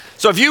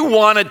So if you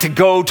wanted to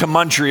go to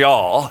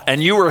Montreal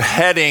and you were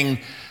heading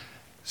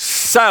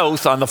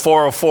south on the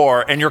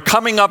 404 and you're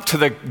coming up to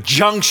the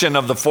junction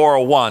of the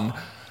 401,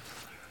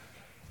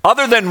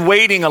 other than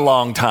waiting a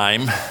long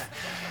time,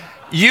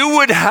 you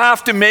would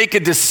have to make a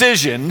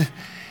decision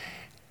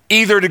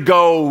either to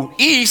go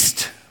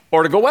east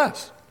or to go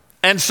west.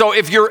 And so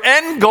if your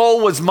end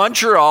goal was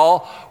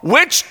Montreal,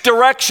 which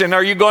direction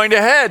are you going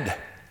to head?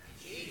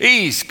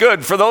 East.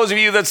 Good. For those of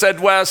you that said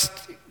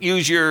west,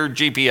 use your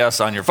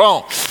GPS on your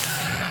phone.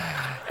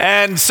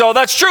 And so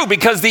that's true,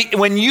 because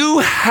when you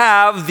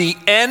have the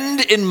end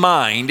in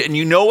mind and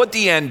you know what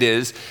the end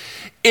is,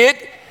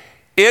 it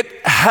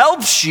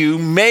helps you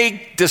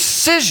make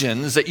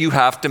decisions that you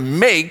have to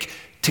make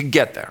to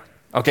get there.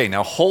 Okay,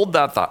 now hold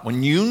that thought.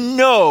 When you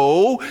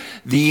know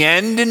the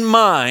end in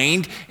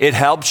mind, it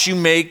helps you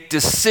make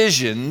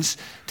decisions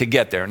to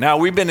get there. Now,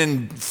 we've been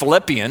in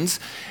Philippians,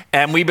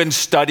 and we've been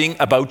studying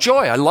about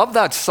joy. I love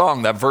that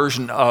song, that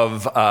version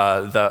of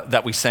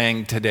that we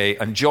sang today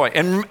on joy.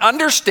 And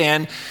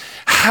understand,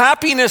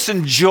 happiness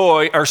and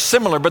joy are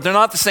similar, but they're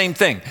not the same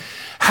thing.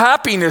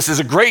 Happiness is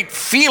a great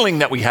feeling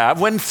that we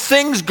have when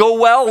things go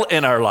well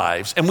in our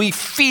lives and we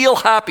feel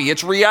happy.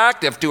 It's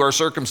reactive to our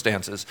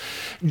circumstances.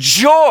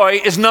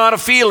 Joy is not a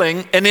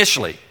feeling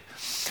initially.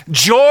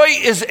 Joy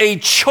is a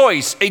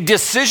choice, a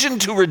decision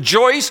to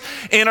rejoice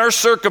in our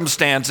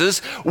circumstances,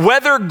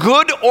 whether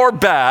good or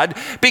bad,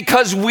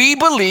 because we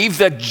believe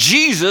that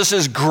Jesus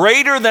is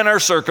greater than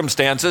our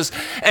circumstances,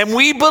 and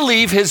we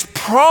believe his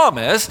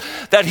promise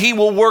that he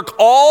will work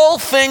all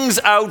things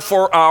out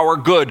for our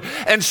good.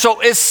 And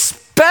so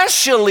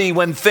especially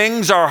when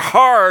things are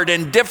hard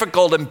and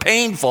difficult and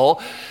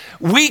painful,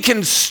 we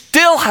can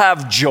still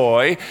have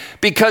joy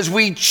because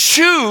we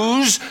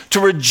choose to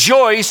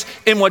rejoice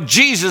in what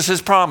Jesus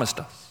has promised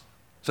us.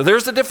 So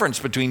there's the difference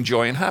between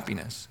joy and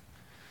happiness.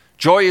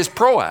 Joy is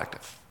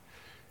proactive.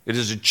 It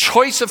is a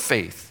choice of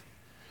faith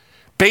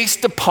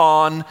based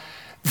upon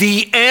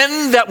the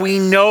end that we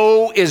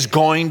know is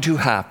going to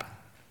happen.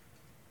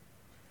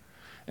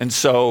 And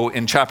so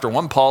in chapter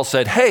 1, Paul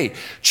said, hey,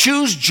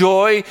 choose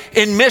joy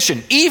in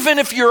mission. Even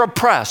if you're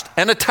oppressed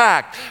and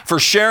attacked for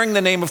sharing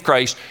the name of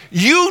Christ,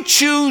 you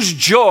choose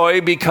joy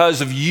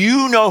because of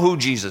you know who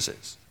Jesus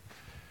is,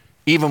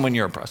 even when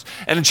you're oppressed.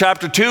 And in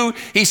chapter 2,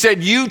 he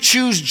said, you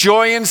choose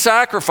joy in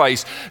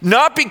sacrifice,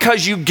 not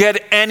because you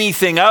get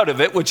anything out of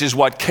it, which is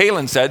what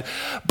Kalen said,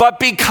 but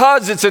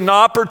because it's an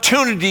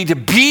opportunity to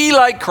be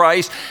like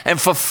Christ and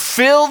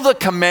fulfill the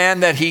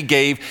command that he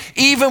gave,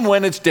 even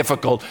when it's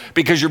difficult,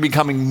 because you're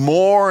becoming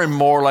more and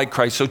more like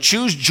Christ. So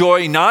choose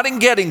joy not in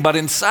getting, but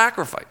in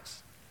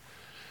sacrifice,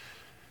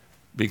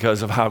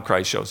 because of how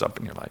Christ shows up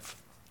in your life.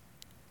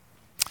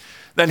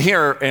 Then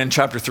here in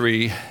chapter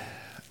 3,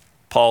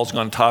 Paul's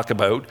going to talk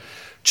about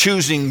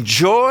choosing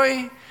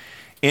joy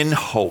in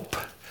hope.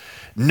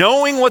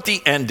 Knowing what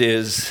the end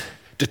is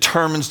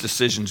determines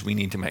decisions we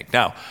need to make.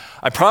 Now,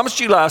 I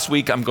promised you last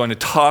week I'm going to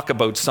talk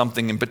about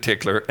something in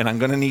particular, and I'm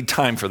going to need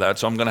time for that,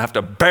 so I'm going to have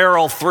to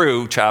barrel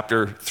through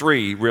chapter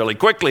 3 really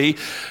quickly.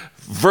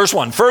 Verse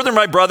 1, further,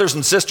 my brothers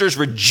and sisters,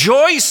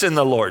 rejoice in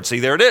the Lord.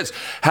 See, there it is.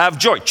 Have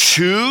joy.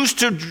 Choose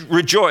to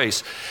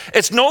rejoice.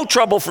 It's no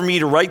trouble for me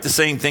to write the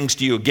same things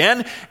to you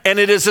again, and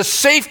it is a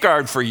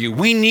safeguard for you.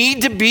 We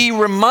need to be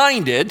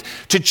reminded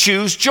to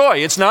choose joy.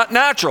 It's not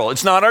natural.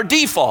 It's not our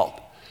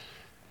default.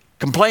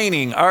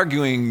 Complaining,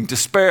 arguing,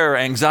 despair,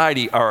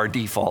 anxiety are our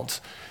defaults.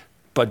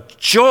 But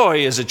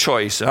joy is a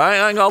choice.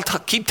 I'll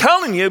keep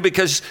telling you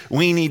because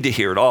we need to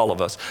hear it, all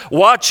of us.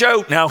 Watch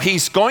out. Now,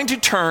 he's going to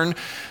turn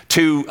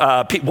to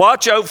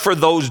watch out for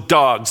those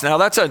dogs. Now,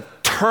 that's a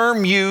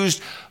term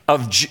used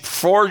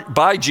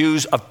by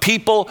Jews of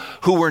people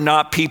who were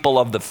not people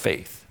of the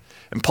faith.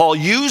 And Paul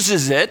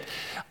uses it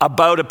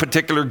about a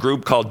particular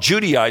group called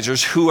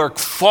Judaizers who are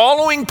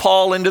following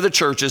Paul into the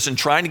churches and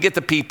trying to get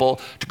the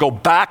people to go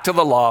back to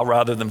the law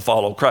rather than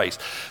follow Christ.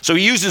 So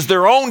he uses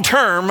their own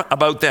term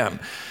about them.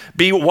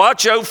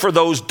 Watch out for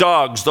those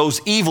dogs,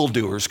 those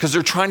evildoers, because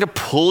they're trying to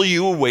pull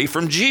you away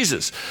from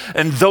Jesus.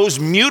 And those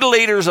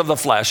mutilators of the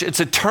flesh,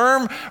 it's a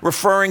term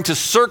referring to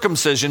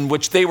circumcision,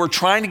 which they were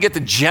trying to get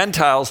the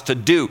Gentiles to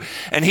do.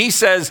 And he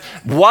says,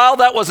 while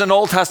that was an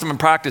Old Testament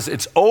practice,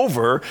 it's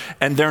over,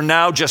 and they're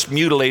now just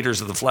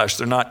mutilators of the flesh.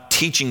 They're not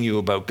teaching you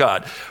about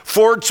God.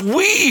 For it's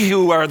we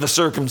who are the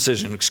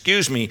circumcision,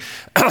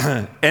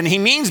 and he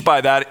means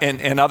by that,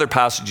 in other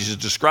passages it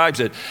describes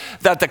it,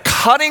 that the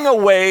cutting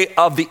away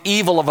of the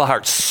evil of the heart.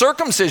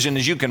 Circumcision,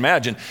 as you can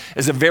imagine,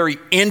 is a very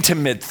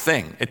intimate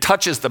thing. It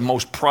touches the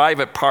most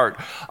private part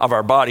of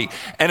our body.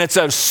 And it's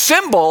a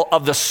symbol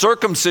of the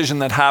circumcision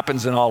that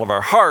happens in all of our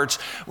hearts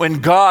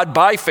when God,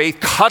 by faith,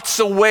 cuts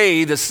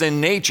away the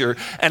sin nature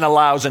and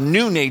allows a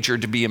new nature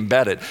to be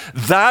embedded.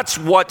 That's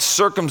what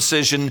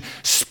circumcision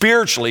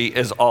spiritually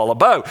is all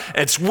about.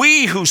 It's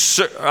we who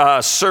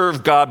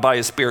serve God by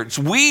his Spirit. It's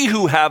we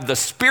who have the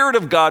Spirit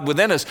of God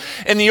within us.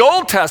 In the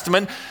Old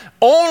Testament,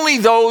 only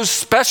those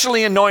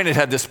specially anointed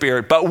had the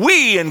Spirit, but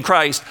we in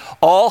Christ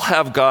all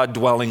have God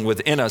dwelling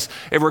within us.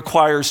 It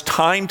requires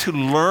time to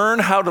learn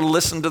how to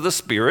listen to the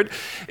Spirit.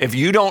 If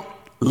you don't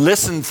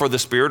listen for the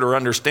Spirit or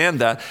understand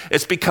that.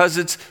 It's because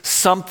it's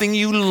something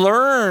you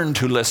learn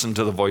to listen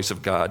to the voice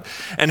of God.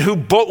 And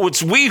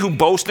it's we who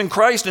boast in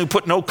Christ and who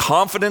put no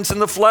confidence in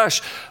the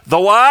flesh,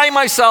 though I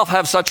myself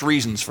have such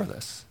reasons for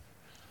this.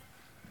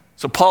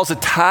 So Paul's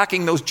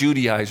attacking those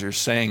Judaizers,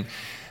 saying,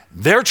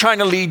 they're trying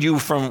to lead you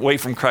away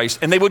from Christ.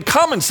 And they would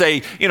come and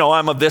say,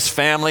 I'm of this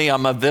family,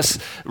 I'm of this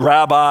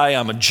rabbi,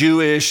 I'm a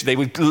Jewish. They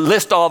would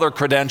list all their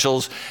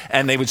credentials,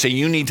 and they would say,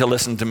 you need to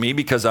listen to me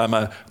because I'm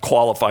a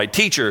qualified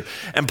teacher.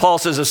 And Paul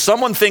says, if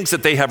someone thinks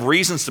that they have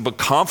reasons to put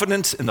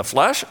confidence in the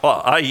flesh,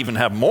 well, I even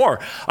have more.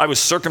 I was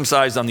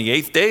circumcised on the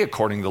 8th day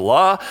according to the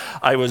law.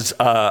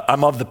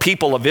 I'm of the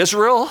people of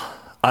Israel.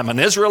 I'm an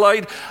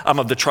Israelite. I'm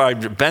of the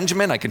tribe of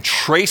Benjamin. I can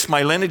trace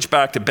my lineage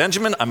back to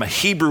Benjamin. I'm a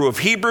Hebrew of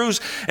Hebrews.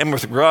 And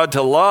with regard to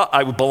the law,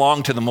 I would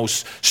belong to the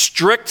most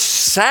strict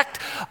sect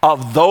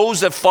of those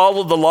that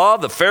followed the law,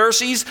 the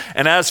Pharisees.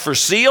 And as for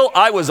zeal,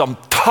 I was on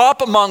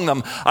top among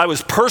them. I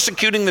was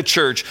persecuting the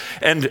church.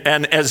 And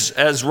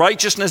as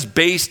righteousness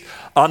based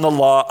on the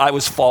law, I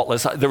was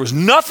faultless. There was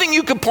nothing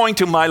you could point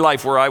to in my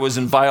life where I was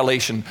in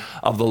violation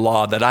of the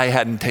law that I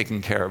hadn't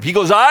taken care of. He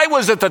goes, I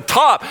was at the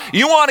top.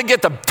 You want to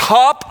get the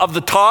top of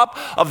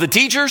the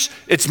teachers?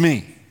 It's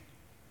me.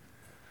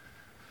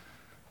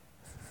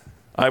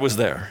 I was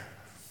there.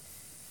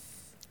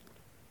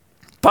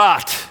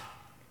 But,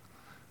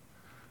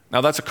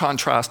 now that's a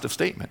contrastive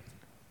statement.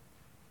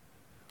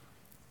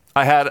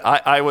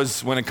 I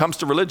was, when it comes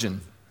to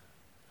religion,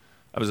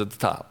 I was at the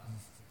top.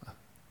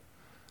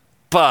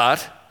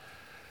 But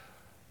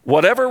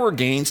whatever were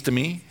gains to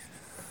me,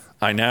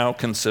 I now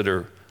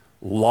consider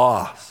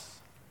loss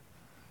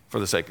for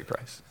the sake of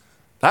Christ.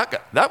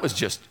 That was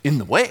just in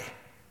the way.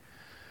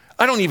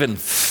 I don't even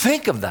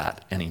think of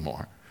that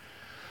anymore.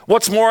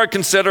 What's more, I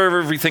consider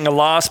everything a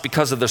loss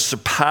because of the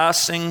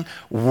surpassing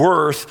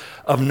worth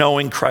of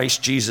knowing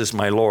Christ Jesus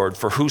my Lord,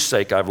 for whose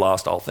sake I've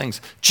lost all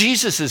things.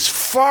 Jesus is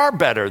far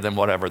better than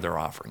whatever they're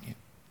offering you.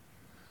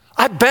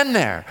 I've been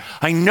there.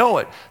 I know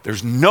it.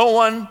 There's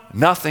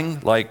nothing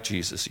like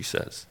Jesus, he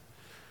says.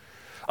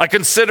 I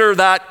consider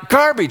that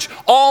garbage.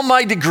 All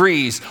my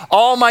degrees,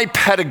 all my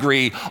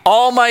pedigree,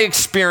 all my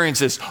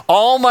experiences,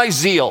 all my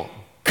zeal,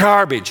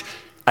 garbage.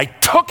 I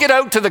took it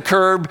out to the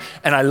curb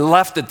and I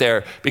left it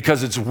there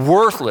because it's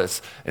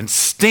worthless and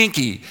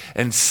stinky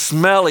and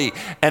smelly,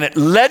 and it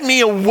led me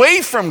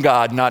away from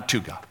God, not to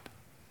God.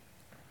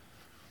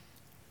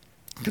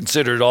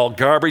 Consider it all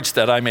garbage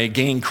that I may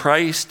gain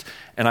Christ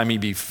and I may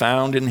be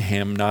found in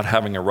him, not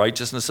having a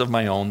righteousness of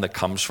my own that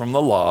comes from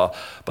the law,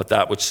 but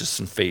that which is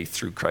in faith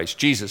through Christ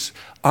Jesus.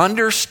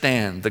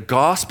 Understand, the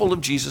gospel of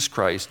Jesus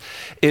Christ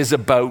is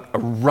about a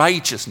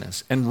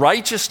righteousness, and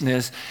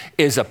righteousness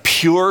is a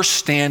pure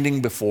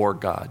standing before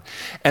God.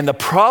 And the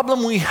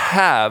problem we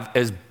have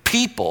as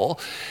people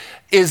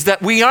is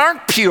that we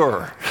aren't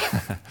pure.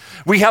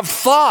 We have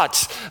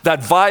thoughts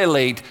that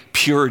violate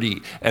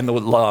purity and the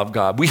law of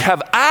God. We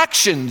have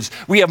actions,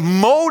 we have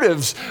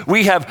motives,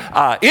 we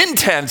have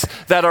intents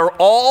that are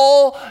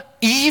all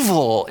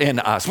evil in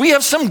us. We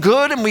have some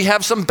good and we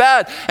have some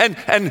bad.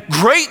 And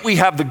great, we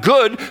have the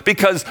good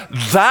because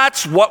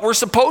that's what we're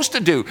supposed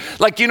to do.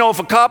 Like, if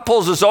a cop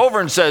pulls us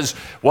over and says,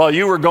 well,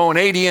 you were going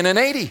 80 in an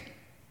 80.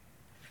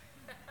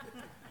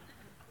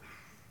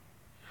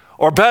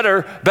 Or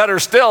better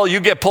still,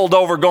 you get pulled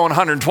over going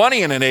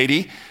 120 in an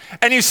 80,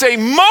 and you say,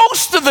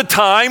 most of the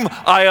time,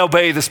 I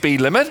obey the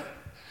speed limit.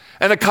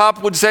 And the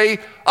cop would say,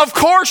 of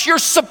course, you're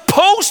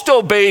supposed to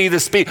obey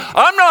the speed.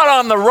 I'm not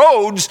on the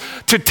roads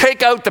to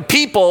take out the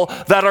people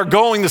that are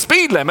going the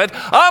speed limit.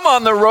 I'm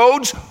on the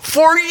roads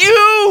for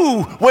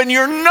you when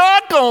you're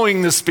not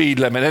going the speed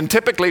limit. And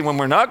typically when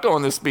we're not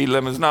going the speed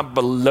limit, it's not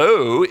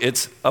below,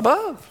 it's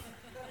above.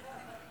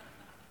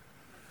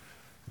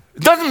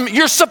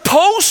 You're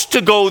supposed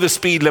to go the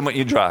speed limit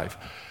you drive.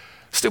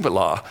 Stupid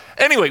law.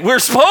 Anyway, we're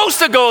supposed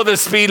to go the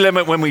speed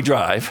limit when we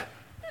drive.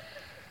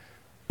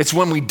 It's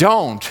when we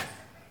don't.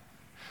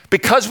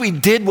 Because we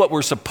did what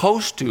we're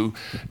supposed to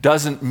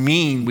doesn't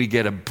mean we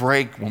get a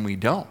break when we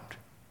don't.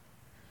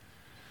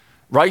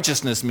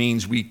 Righteousness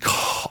means we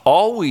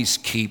always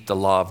keep the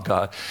law of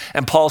God.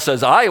 And Paul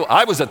says,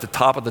 I was at the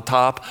top of the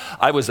top.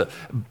 I was a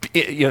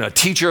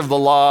teacher of the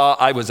law.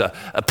 I was a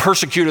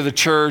persecutor of the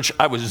church.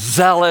 I was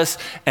zealous.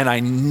 And I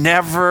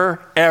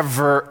never,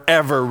 ever,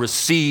 ever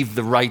received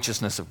the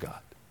righteousness of God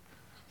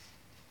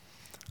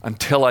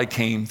until I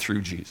came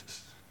through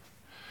Jesus.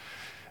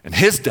 And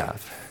his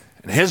death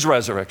and his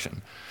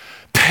resurrection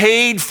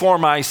paid for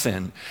my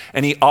sin,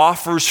 and he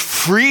offers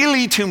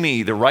freely to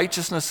me the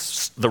righteous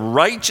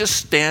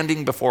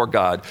standing before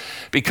God,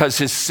 because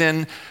his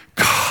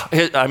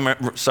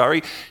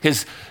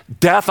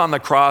death on the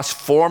cross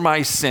for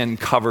my sin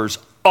covers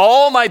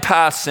all my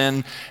past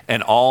sin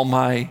and all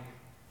my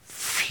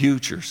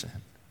future sin.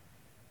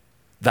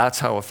 That's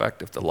how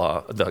effective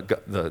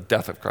the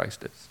death of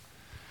Christ is.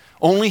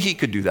 Only he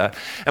could do that.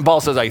 And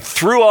Paul says, I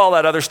threw all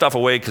that other stuff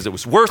away because it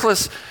was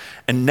worthless,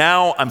 and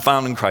now I'm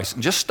found in Christ.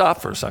 And just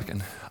stop for a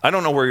second. I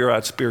don't know where you're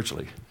at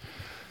spiritually.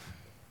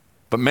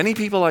 But many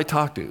people I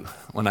talk to,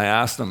 when I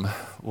ask them,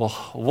 well,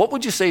 what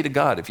would you say to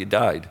God if you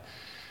died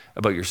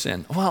about your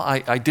sin? Well,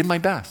 I did my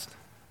best.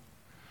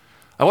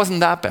 I wasn't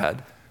that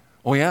bad.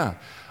 Oh yeah,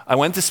 I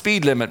went the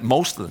speed limit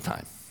most of the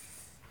time.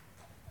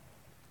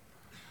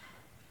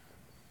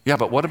 Yeah,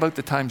 but what about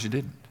the times you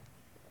didn't?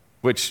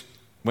 Which,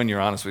 when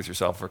you're honest with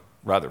yourself, are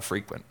rather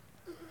frequent.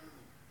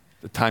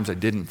 The times I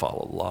didn't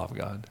follow the law of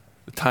God.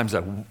 The times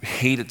I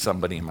hated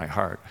somebody in my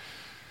heart.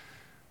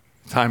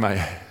 The time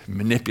I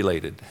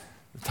manipulated.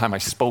 The time I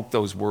spoke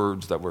those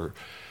words that were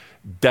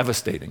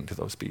devastating to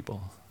those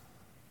people.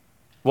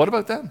 What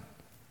about them?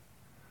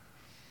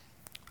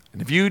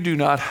 And if you do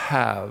not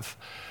have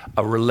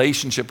a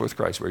relationship with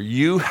Christ where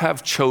you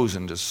have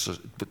chosen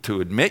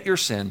to admit your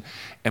sin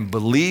and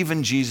believe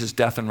in Jesus'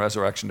 death and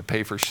resurrection to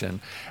pay for sin,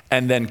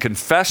 and then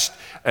confessed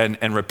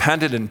and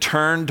repented and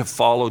turned to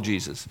follow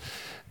Jesus,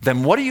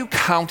 then what are you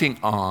counting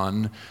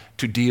on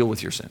to deal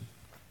with your sin?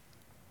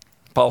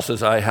 Paul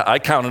says, I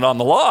counted on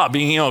the law,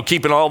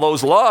 keeping all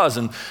those laws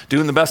and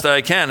doing the best that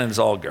I can, and it's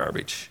all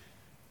garbage.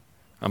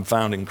 I'm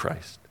found in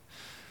Christ.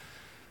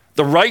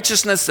 The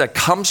righteousness that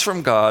comes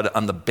from God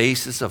on the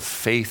basis of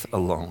faith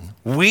alone.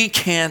 We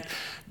can't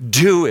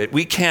do it.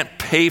 We can't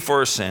pay for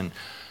our sin.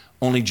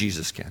 Only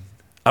Jesus can.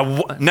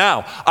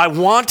 Now, I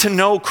want to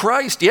know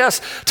Christ,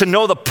 yes, to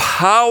know the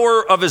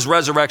power of his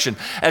resurrection.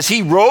 As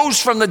he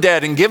rose from the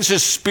dead and gives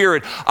his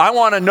spirit, I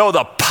want to know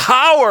the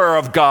power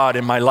of God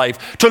in my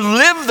life, to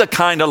live the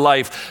kind of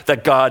life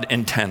that God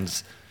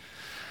intends.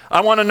 I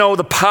want to know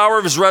the power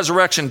of his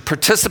resurrection,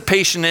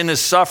 participation in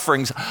his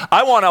sufferings.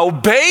 I want to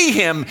obey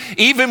him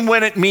even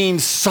when it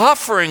means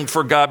suffering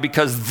for God,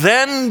 because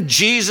then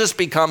Jesus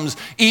becomes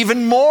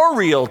even more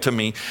real to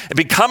me, and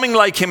becoming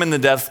like him in the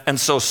death, and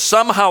so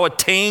somehow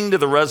attain to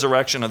the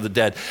resurrection of the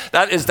dead.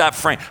 That is that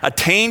frame.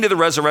 Attain to the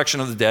resurrection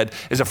of the dead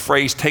is a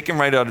phrase taken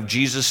right out of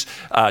Jesus'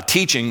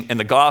 teaching in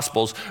the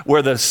Gospels,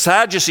 where the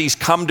Sadducees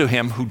come to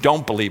him who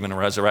don't believe in a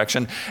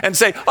resurrection and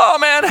say, oh,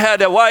 man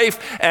had a wife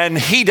and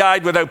he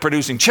died without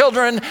producing children.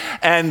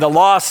 And the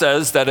law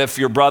says that if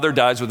your brother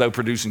dies without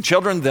producing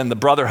children, then the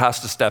brother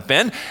has to step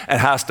in and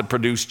has to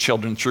produce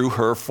children through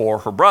her for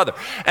her brother.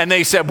 And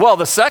they said, well,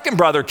 the second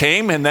brother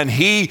came and then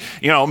he,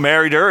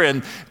 married her,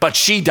 but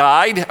she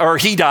died, or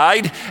he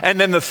died.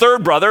 And then the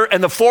third brother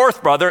and the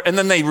fourth brother, and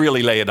then they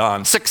really lay it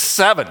on.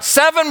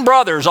 Seven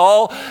brothers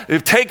all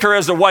take her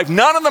as their wife.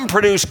 None of them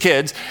produce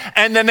kids.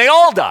 And then they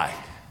all die.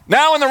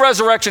 Now in the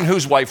resurrection,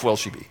 whose wife will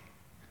she be?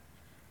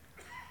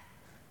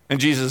 And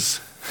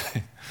Jesus...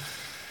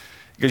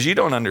 Because you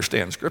don't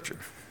understand Scripture.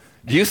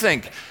 Do you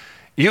think,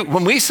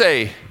 when we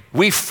say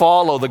we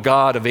follow the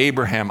God of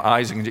Abraham,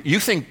 Isaac, you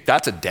think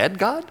that's a dead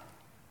God?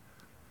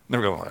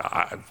 They're going,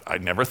 I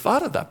never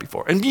thought of that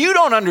before. And you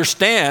don't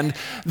understand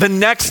the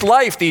next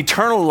life, the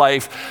eternal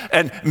life,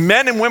 and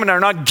men and women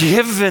are not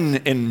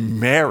given in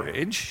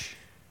marriage.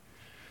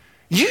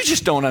 You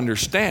just don't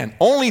understand.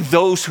 Only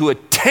those who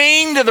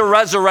attain to the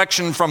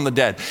resurrection from the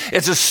dead.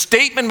 It's a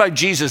statement by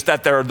Jesus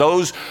that there are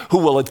those who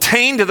will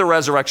attain to the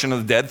resurrection of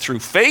the dead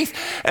through faith,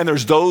 and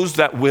there's those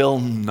that will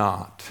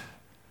not.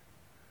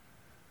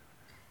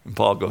 And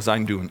Paul goes,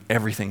 I'm doing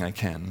everything I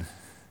can,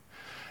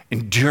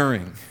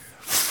 enduring,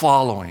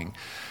 following,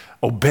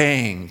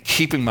 obeying,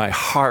 keeping my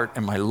heart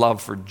and my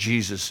love for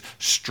Jesus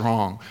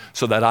strong,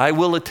 so that I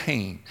will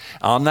attain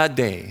on that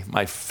day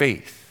my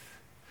faith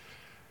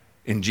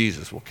in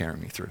Jesus will carry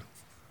me through.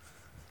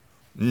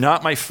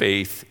 Not my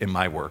faith in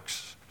my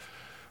works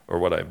or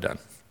what I've done.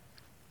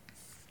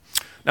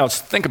 Now,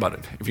 think about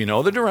it. If you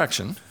know the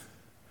direction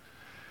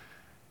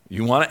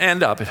you want to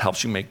end up, it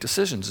helps you make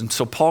decisions. And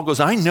so Paul goes,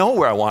 I know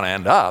where I want to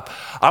end up.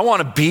 I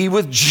want to be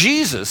with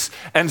Jesus.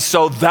 And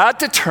so that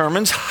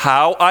determines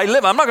how I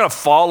live. I'm not going to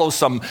follow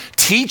some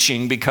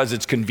teaching because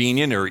it's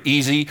convenient or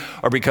easy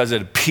or because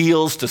it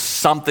appeals to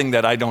something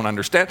that I don't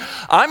understand.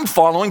 I'm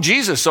following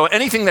Jesus. So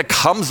anything that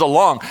comes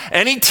along,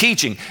 any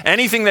teaching,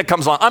 anything that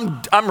comes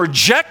along, I'm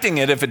rejecting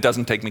it if it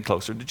doesn't take me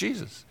closer to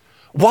Jesus.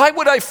 Why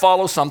would I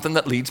follow something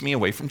that leads me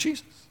away from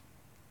Jesus?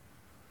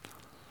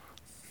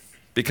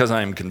 Because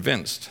I am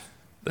convinced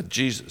that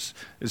Jesus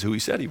is who he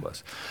said he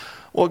was.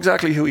 Well,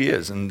 exactly who he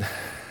is, and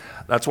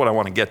that's what I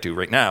want to get to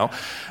right now.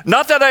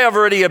 Not that I have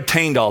already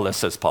obtained all this,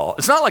 says Paul.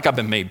 It's not like I've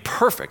been made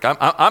perfect.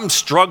 I'm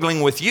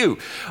struggling with you.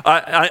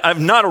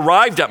 I've not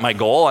arrived at my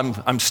goal.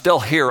 I'm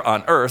still here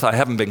on earth. I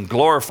haven't been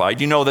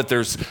glorified. You know that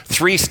there's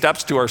 3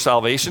 steps to our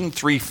salvation,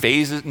 3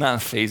 phases,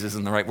 not phases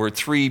isn't the right word,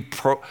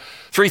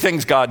 3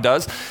 things God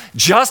does.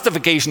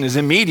 Justification is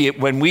immediate.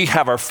 When we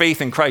have our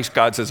faith in Christ,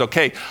 God says,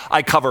 okay,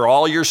 I cover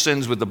all your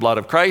sins with the blood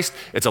of Christ.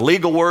 It's a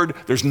legal word.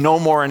 There's no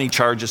more any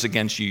charges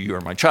against you. You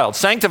are my child.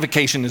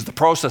 Sanctification is the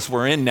process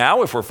we're in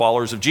now if we're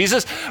followers of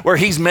Jesus, where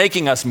he's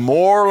making us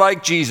more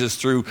like Jesus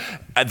through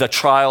the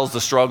trials,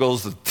 the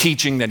struggles, the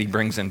teaching that he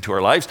brings into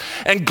our lives.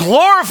 And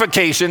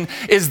glorification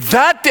is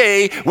that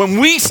day when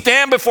we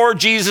stand before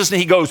Jesus and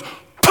he goes,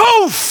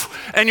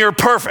 poof, and you're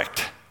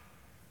perfect.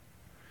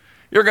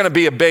 You're going to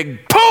be a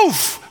big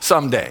poof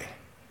someday.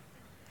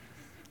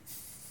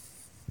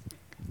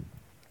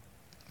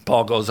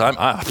 Paul goes,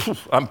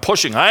 I'm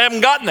pushing. I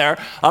haven't gotten there.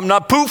 I'm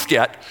not poofed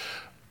yet.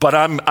 But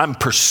I'm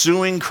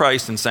pursuing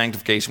Christ in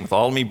sanctification with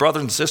all of me.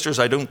 Brothers and sisters,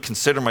 I don't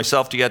consider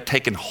myself to yet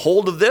taken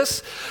hold of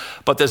this.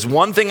 But there's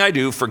one thing I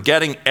do,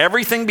 forgetting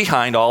everything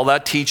behind, all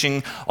that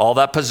teaching, all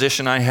that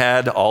position I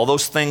had, all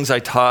those things I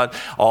taught,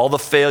 all the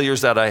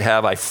failures that I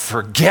have, I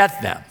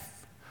forget them.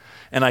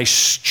 And I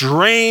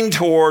strain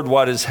toward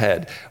what is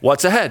ahead.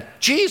 What's ahead?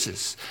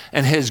 Jesus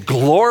and his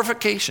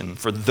glorification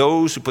for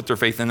those who put their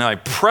faith in him. I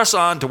press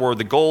on toward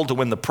the goal to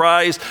win the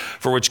prize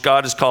for which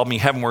God has called me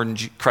heavenward in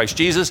Christ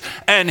Jesus.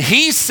 And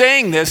he's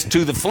saying this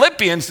to the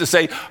Philippians to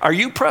say, are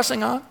you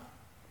pressing on?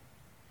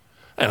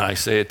 And I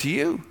say it to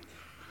you.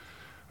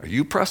 Are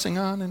you pressing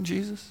on in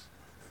Jesus?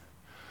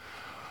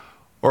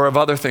 Or have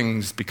other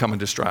things become a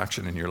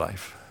distraction in your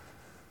life?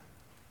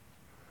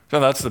 So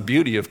that's the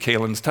beauty of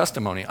Caelan's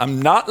testimony.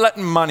 I'm not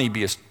letting money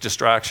be a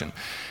distraction.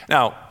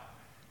 Now,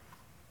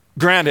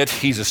 granted,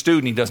 he's a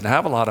student. He doesn't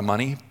have a lot of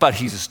money, but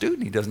he's a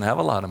student. He doesn't have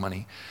a lot of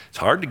money. It's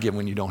hard to give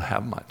when you don't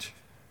have much.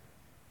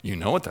 You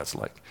know what that's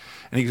like.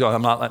 And he goes,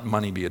 I'm not letting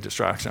money be a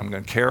distraction. I'm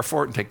going to care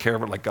for it and take care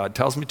of it like God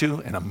tells me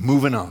to, and I'm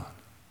moving on.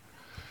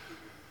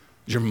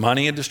 Is your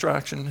money a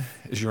distraction?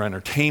 Is your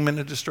entertainment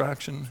a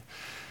distraction?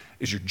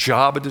 Is your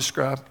job a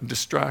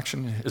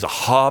distraction? Is a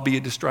hobby a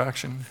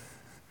distraction?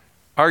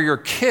 Are your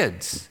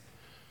kids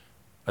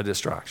a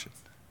distraction?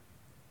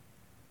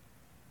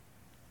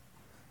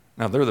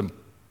 Now, they're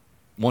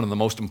one of the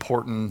most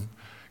important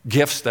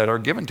gifts that are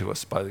given to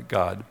us by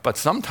God, but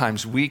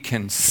sometimes we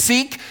can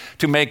seek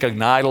to make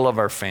an idol of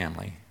our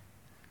family.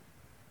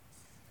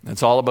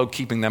 It's all about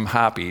keeping them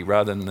happy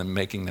rather than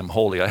making them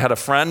holy. I had a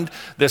friend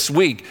this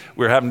week,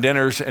 we were having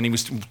dinners, and he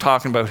was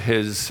talking about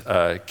his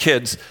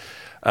kids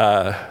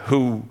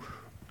who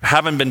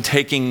haven't been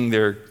taking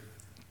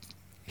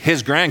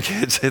his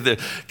grandkids,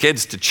 the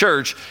kids, to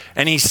church,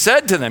 and he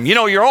said to them, you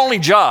know, your only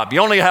job,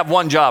 you only have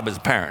one job as a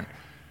parent.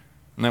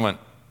 And they went,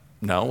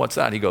 no, what's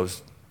that? He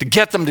goes, to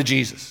get them to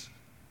Jesus.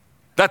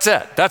 That's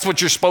it. That's what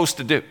you're supposed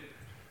to do.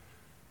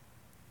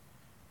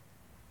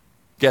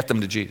 Get them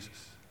to Jesus.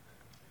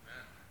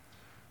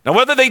 Now,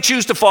 whether they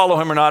choose to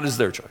follow him or not is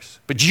their choice,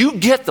 but you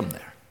get them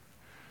there.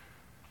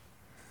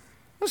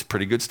 That's a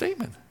pretty good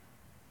statement.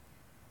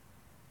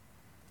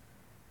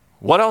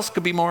 What else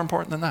could be more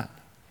important than that?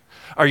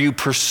 Are you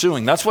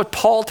pursuing? That's what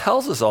Paul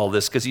tells us all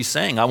this, because he's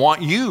saying, I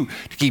want you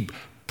to keep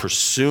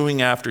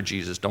pursuing after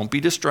Jesus. Don't be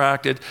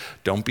distracted.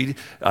 Don't be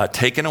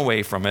taken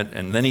away from it.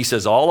 And then he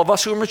says, all of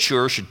us who are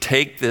mature should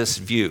take this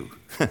view.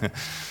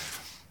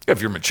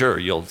 If you're mature,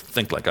 you'll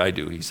think like I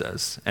do, he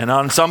says. And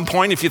on some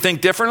point, if you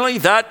think differently,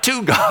 that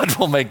too God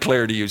will make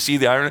clear to you. See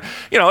the irony?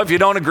 You know, if you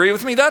don't agree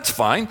with me, that's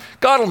fine.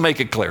 God will make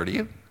it clear to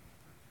you.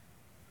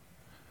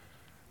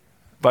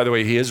 By the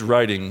way, he is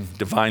writing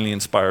divinely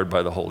inspired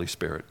by the Holy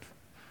Spirit.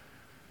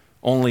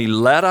 Only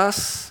let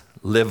us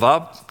live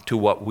up to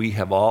what we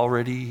have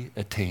already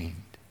attained.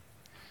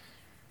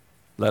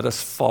 Let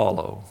us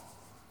follow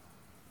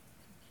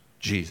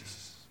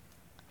Jesus.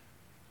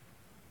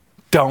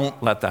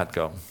 Don't let that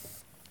go.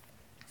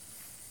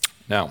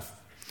 Now,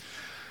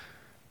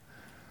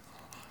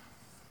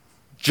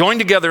 join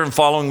together in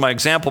following my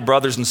example,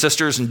 brothers and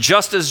sisters, and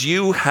just as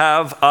you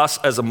have us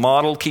as a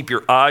model, keep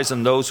your eyes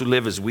on those who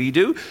live as we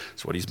do.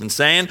 That's what he's been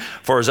saying.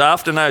 For as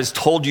often as I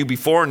told you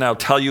before, and I'll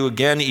tell you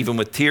again, even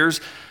with tears,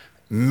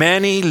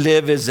 many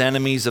live as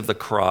enemies of the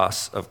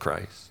cross of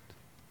Christ.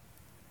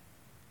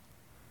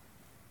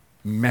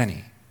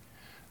 Many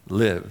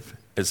live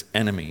as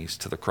enemies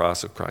to the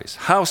cross of Christ.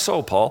 How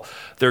so, Paul?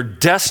 Their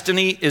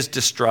destiny is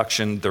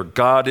destruction. Their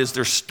God is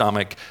their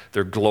stomach.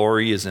 Their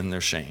glory is in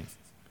their shame.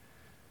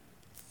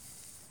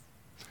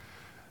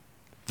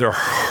 They're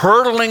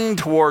hurtling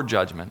toward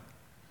judgment.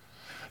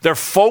 They're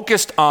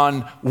focused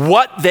on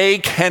what they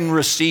can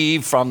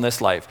receive from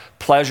this life.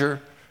 Pleasure,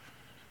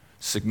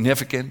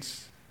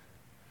 significance.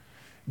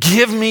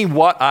 Give me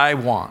what I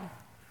want.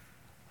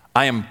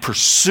 I am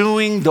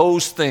pursuing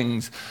those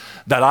things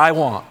that I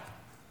want.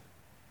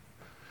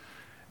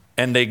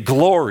 And they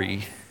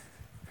glory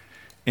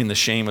in the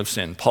shame of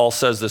sin. Paul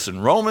says this in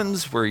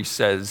Romans, where he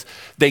says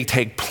they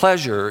take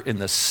pleasure in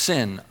the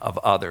sin of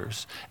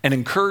others and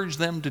encourage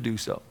them to do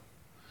so.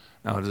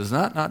 Now, does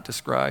that not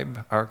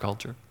describe our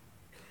culture?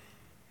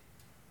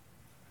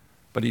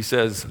 But he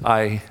says,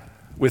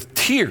 with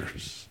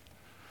tears,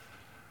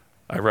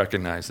 I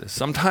recognize this.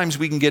 Sometimes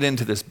we can get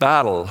into this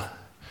battle,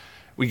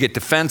 we get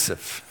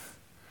defensive.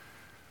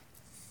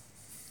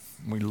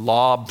 We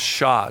lob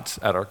shots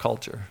at our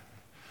culture.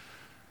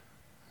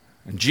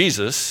 And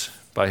Jesus,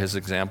 by his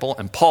example,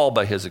 and Paul,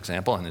 by his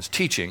example and his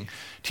teaching,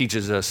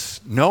 teaches us,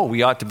 no,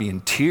 we ought to be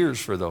in tears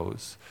for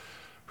those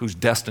whose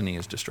destiny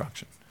is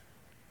destruction.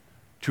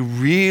 To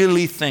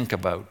really think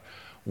about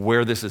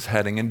where this is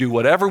heading and do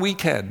whatever we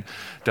can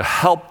to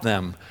help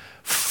them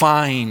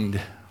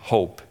find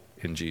hope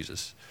in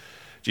Jesus.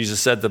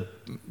 Jesus said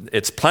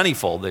it's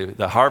plentiful,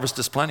 the harvest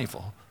is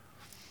plentiful.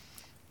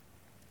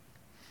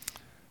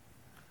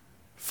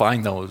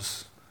 Find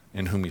those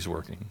in whom he's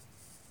working.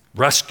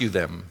 Rescue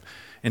them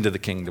into the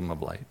kingdom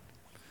of light.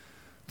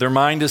 Their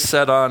mind is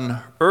set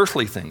on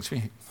earthly things.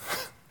 You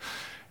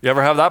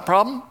ever have that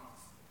problem?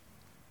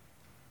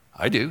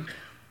 I do.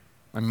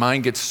 My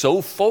mind gets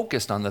so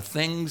focused on the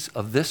things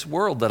of this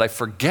world that I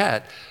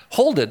forget,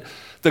 hold it,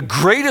 the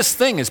greatest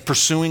thing is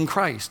pursuing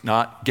Christ,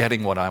 not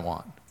getting what I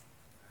want.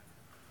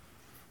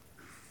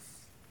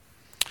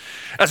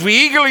 As we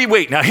eagerly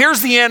wait, now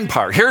here's the end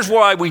part. Here's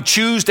why we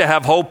choose to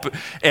have hope,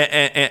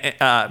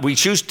 we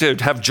choose to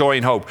have joy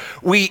and hope.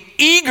 We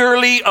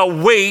eagerly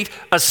await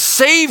a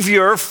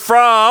Savior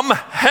from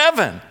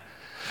heaven,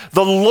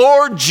 the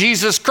Lord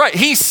Jesus Christ.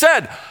 He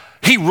said,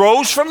 he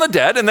rose from the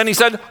dead, and then he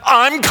said,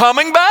 I'm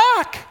coming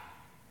back.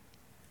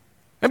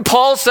 And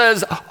Paul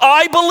says,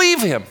 I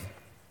believe him.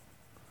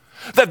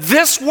 That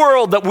this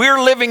world that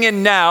we're living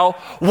in now,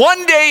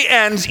 one day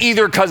ends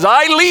either because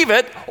I leave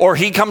it or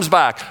he comes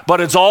back. But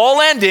it's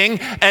all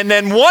ending, and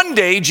then one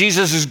day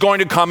Jesus is going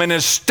to come and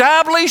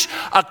establish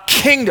a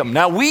kingdom.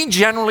 Now, we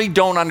generally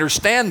don't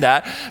understand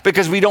that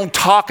because we don't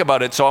talk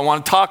about it. So I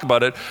want to talk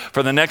about it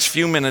for the next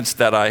few minutes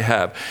that I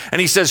have. And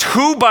he says,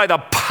 who by the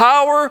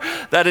power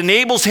that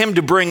enables him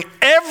to bring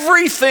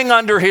everything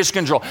under his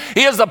control.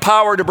 He has the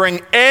power to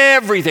bring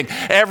everything,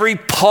 every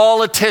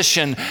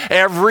politician,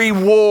 every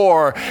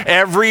war,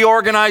 every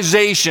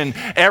organization,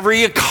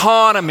 every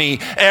economy,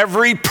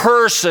 every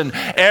person,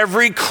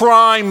 every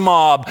crime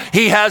mob.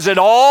 He has it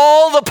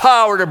all the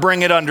power to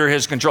bring it under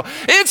his control.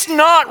 It's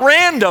not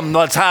random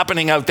what's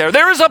happening out there.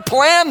 There is a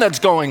plan that's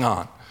going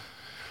on.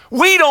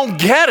 We don't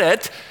get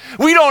it.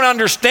 We don't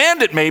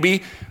understand it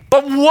maybe.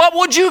 But what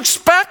would you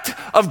expect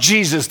of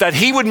Jesus? That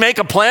he would make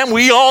a plan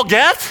we all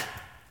get?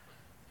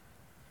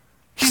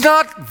 He's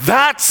not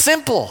that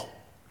simple.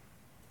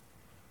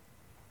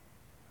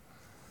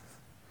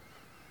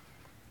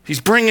 He's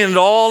bringing it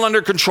all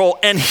under control,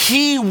 and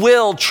he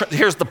will,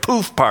 here's the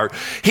poof part,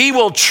 he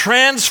will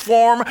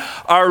transform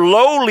our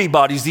lowly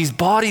bodies, these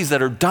bodies that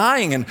are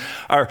dying and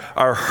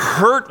are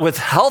hurt with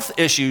health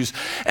issues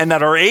and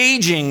that are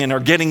aging and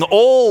are getting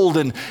old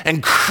and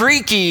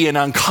creaky and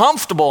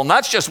uncomfortable, and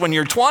that's just when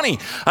you're 20.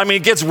 I mean,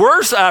 it gets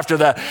worse after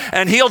that.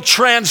 And he'll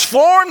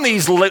transform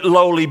these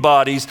lowly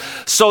bodies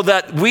so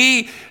that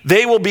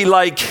they will be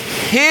like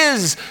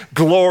his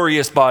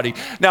glorious body.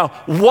 Now,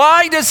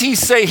 why does he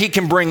say he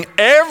can bring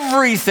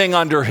everything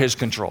under his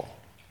control?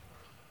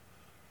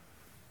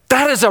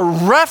 That is a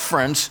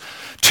reference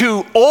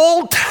to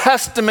Old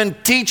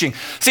Testament teaching.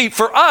 See,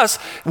 for us,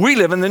 we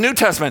live in the New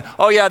Testament.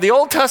 Oh yeah, the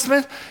Old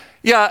Testament?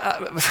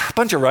 Yeah, a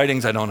bunch of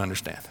writings I don't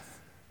understand.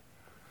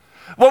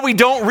 What we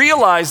don't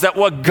realize that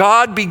what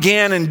God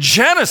began in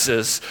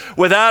Genesis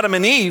with Adam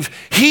and Eve,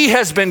 he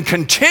has been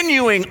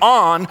continuing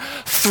on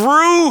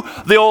through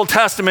the Old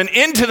Testament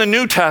into the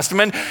New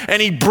Testament,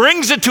 and he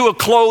brings it to a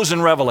close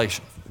in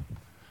Revelation.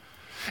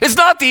 It's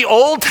not the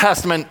Old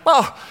Testament,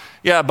 oh,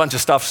 yeah, a bunch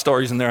of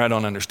stories in there I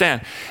don't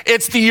understand.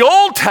 It's the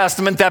Old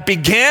Testament that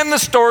began the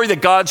story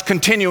that God's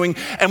continuing,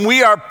 and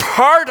we are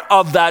part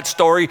of that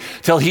story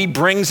till he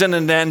brings in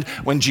an end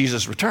when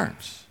Jesus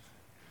returns.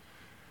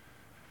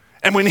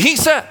 And when he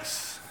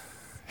says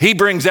he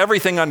brings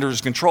everything under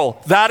his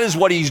control, that is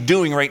what he's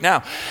doing right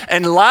now.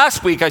 And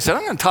last week I said,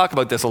 I'm going to talk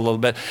about this a little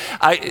bit.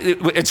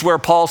 It's where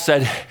Paul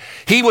said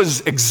he was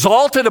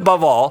exalted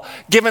above all,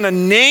 given a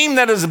name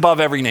that is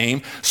above every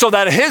name, so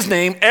that at his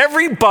name,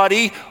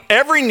 everybody,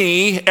 every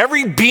knee,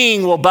 every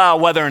being will bow,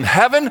 whether in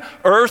heaven,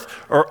 earth,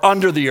 or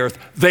under the earth.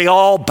 They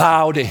all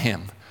bow to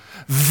him.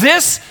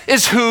 This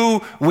is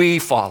who we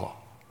follow.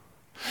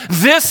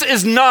 This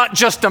is not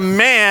just a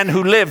man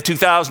who lived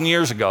 2,000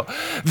 years ago.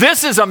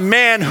 This is a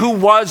man who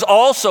was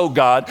also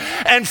God.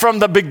 And from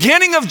the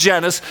beginning of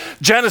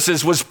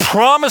Genesis was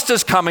promised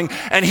his coming,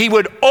 and he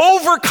would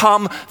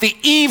overcome the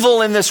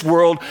evil in this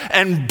world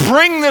and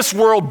bring this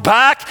world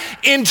back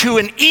into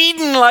an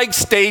Eden-like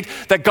state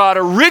that God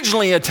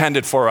originally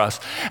intended for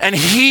us. And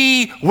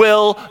he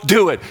will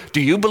do it.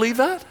 Do you believe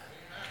that?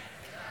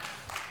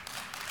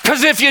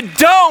 Because if you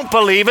don't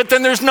believe it,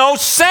 then there's no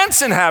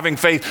sense in having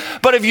faith.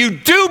 But if you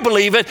do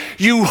believe it,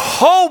 you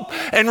hope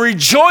and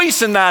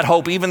rejoice in that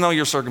hope, even though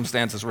your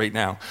circumstances right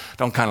now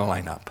don't kind of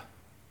line up.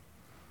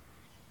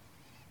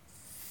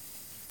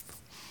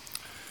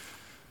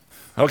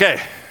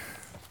 Okay,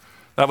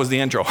 that was the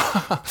intro.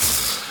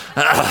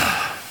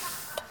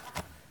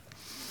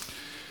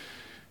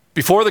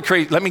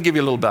 Let me give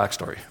you a little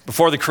backstory.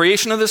 Before the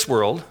creation of this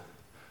world,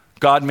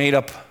 God made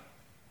up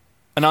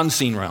an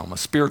unseen realm, a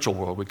spiritual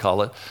world, we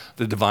call it,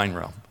 the divine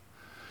realm.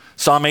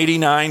 Psalm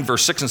 89,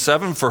 verse 6 and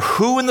 7, for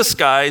who in the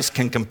skies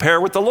can compare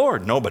with the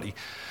Lord? Nobody.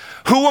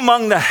 Who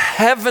among the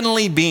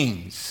heavenly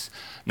beings,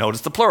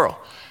 notice the plural,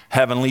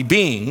 heavenly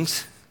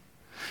beings,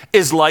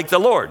 is like the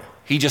Lord?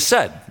 He just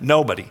said,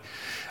 nobody.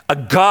 A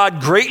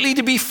God greatly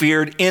to be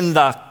feared in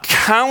the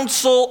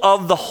council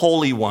of the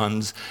holy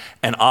ones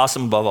and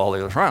awesome above all the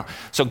others around.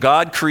 So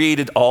God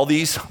created all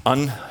these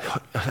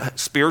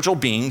spiritual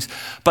beings,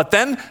 but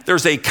then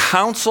there's a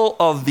council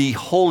of the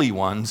holy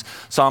ones.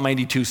 Psalm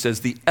 82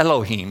 says the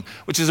Elohim,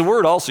 which is a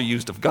word also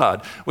used of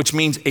God, which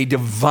means a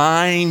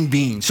divine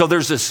being. So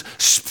there's this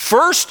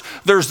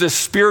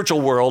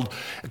spiritual world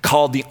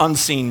called the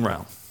unseen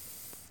realm.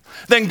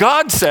 Then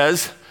God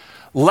says,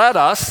 let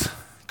us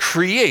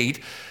create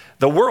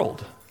the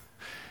world.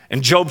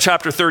 In Job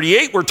chapter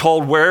 38, we're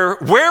told, where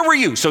were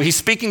you? So he's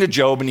speaking to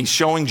Job, and he's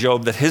showing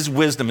Job that his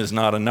wisdom is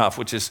not enough,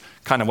 which is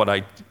kind of what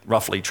I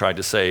roughly tried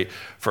to say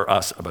for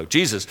us about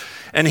Jesus.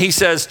 And he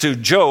says to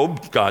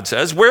Job, God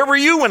says, where were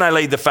you when I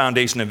laid the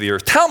foundation of the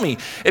earth? Tell me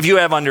if you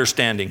have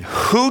understanding.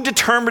 Who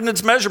determined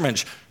its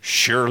measurements?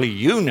 Surely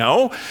you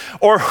know.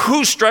 Or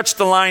who stretched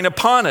the line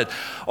upon it?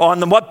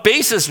 On what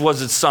basis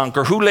was it sunk?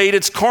 Or who laid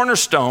its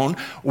cornerstone?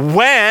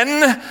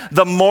 When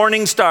the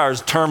morning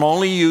stars, term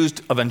only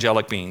used of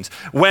angelic beings,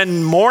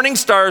 when morning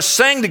stars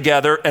sang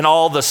together and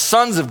all the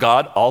sons of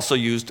God, also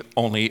used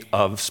only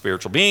of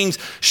spiritual beings,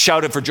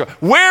 shouted for joy.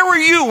 Where were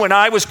you when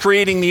I was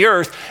creating the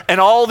earth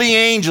and all the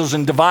angels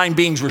and divine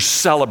beings were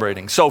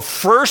celebrating? So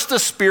first the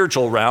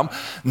spiritual realm,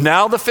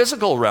 now the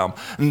physical realm.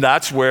 And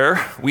that's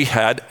where we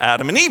had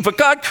Adam and Eve. But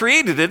God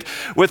created it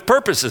with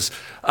purposes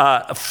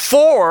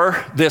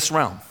for this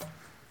realm.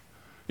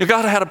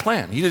 God had a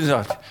plan. He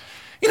didn't,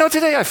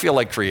 today I feel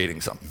like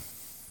creating something.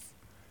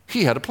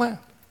 He had a plan.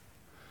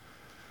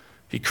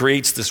 He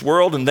creates this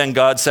world, and then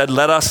God said,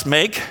 let us.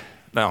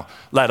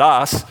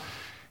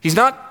 It's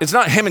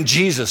not him and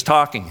Jesus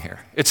talking here.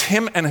 It's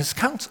him and his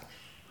counsel.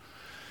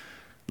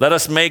 Let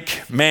us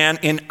make man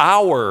in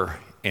our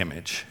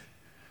image,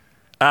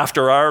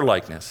 after our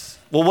likeness.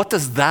 Well, what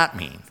does that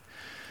mean?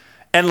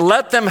 And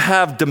let them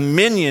have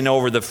dominion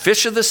over the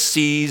fish of the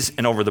seas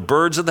and over the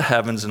birds of the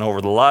heavens and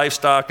over the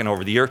livestock and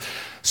over the earth.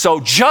 So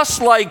just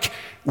like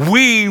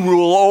we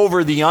rule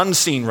over the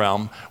unseen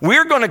realm,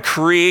 we're going to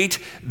create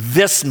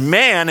this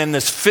man and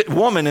this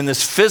woman in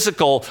this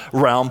physical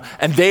realm,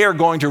 and they are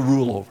going to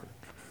rule over it,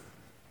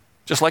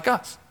 just like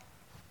us.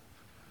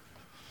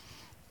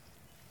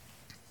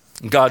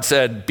 God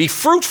said, be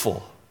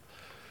fruitful.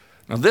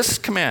 Now this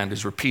command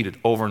is repeated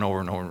over and over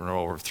and over and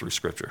over through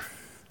Scripture.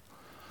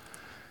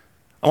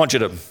 I want you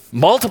to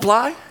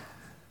multiply.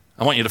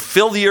 I want you to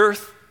fill the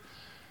earth.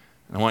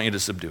 And I want you to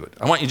subdue it.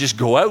 I want you to just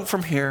go out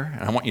from here,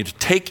 and I want you to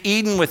take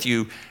Eden with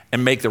you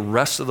and make the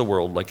rest of the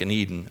world like an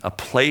Eden, a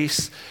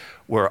place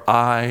where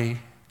I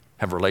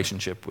have a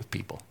relationship with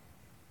people.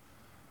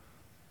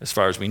 As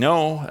far as we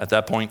know, at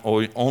that point,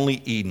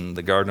 only Eden,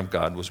 the Garden of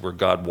God, was where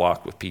God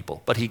walked with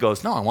people. But he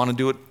goes, no, I want to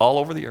do it all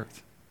over the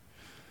earth.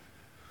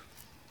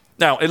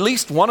 Now, at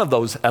least one of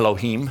those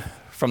Elohim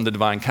from the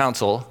divine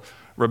council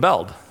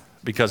rebelled.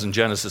 Because in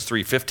Genesis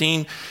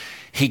 3:15,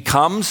 he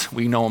comes,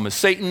 we know him as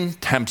Satan,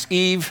 tempts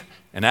Eve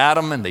and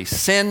Adam, and they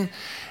sin.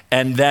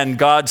 And then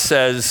God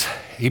says,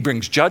 he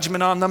brings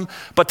judgment on them.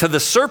 But to the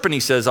serpent, he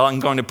says,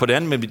 I'm going to put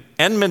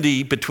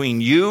enmity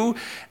between you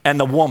and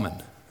the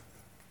woman,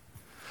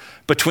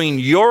 between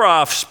your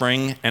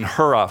offspring and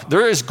her offspring.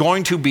 There is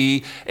going to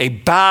be a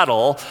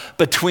battle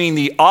between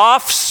the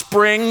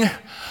offspring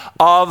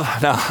of...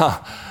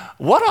 Now,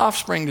 what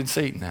offspring did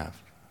Satan have?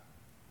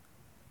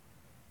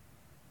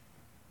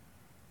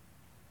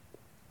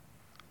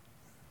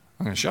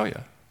 I'm going to show you.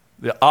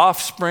 The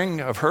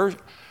offspring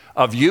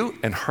of you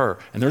and her.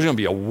 And there's going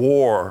to be a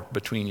war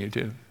between you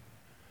two.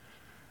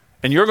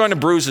 And you're going to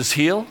bruise his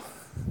heel,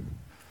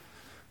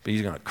 but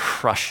he's going to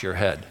crush your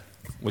head,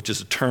 which is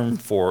a term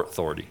for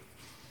authority.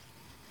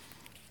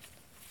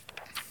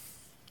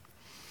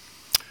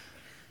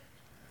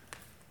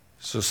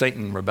 So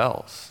Satan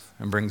rebels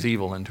and brings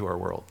evil into our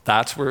world.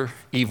 That's where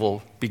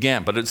evil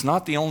began. But it's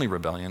not the only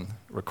rebellion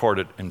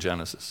recorded in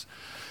Genesis.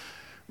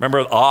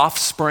 Remember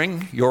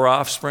offspring, your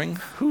offspring?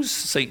 Who's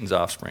Satan's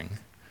offspring?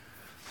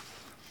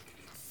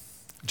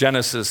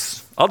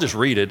 Genesis, I'll just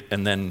read it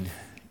and then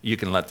you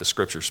can let the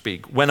scripture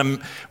speak. When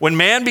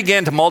man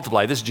began to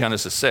multiply, this is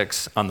Genesis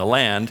 6, on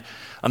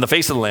the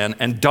face of the land,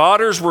 and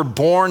daughters were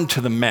born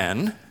to the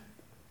men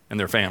and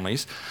their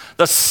families,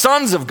 the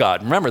sons of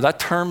God, remember that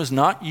term is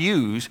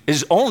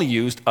only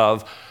used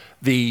of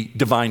the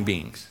divine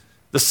beings.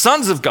 The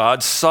sons of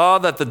God saw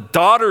that the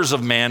daughters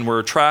of man were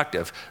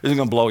attractive. This is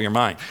going to blow your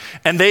mind.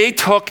 And they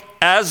took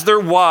as their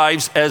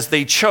wives as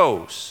they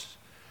chose.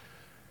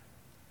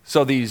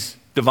 So these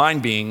divine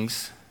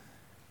beings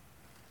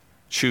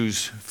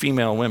choose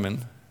female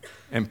women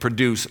and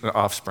produce an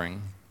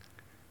offspring.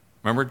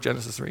 Remember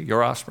Genesis 3,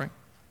 your offspring?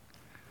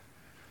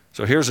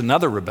 So here's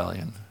another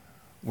rebellion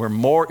where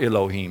more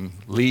Elohim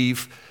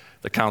leave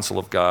the counsel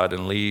of God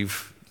and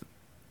leave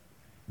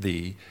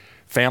the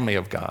family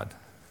of God.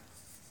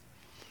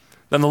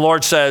 Then the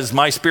Lord says,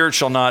 my spirit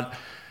shall not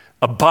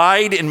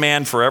abide in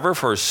man forever,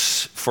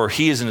 for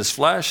he is in his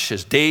flesh.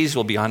 His days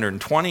will be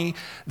 120.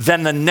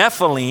 Then the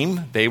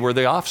Nephilim, they were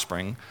the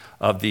offspring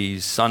of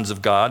these sons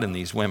of God and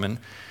these women.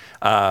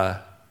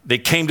 They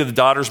came to the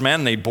daughters of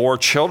men, they bore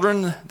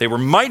children. They were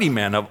mighty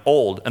men of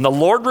old. And the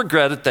Lord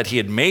regretted that he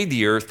had made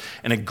the earth,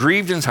 and it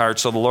grieved his heart.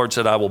 So the Lord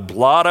said, I will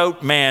blot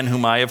out man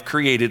whom I have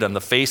created on the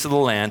face of the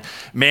land,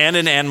 man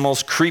and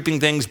animals,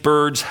 creeping things,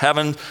 birds,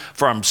 heaven,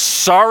 for I'm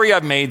sorry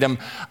I've made them.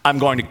 I'm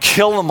going to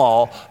kill them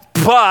all.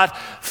 But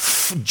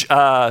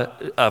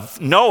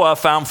Noah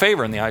found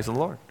favor in the eyes of the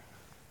Lord.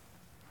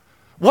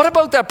 What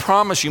about that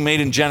promise you made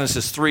in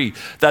Genesis 3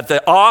 that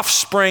the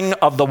offspring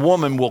of the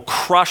woman will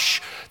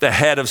crush the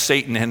head of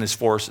Satan and his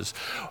forces?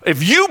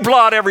 If you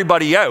blot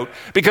everybody out,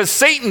 because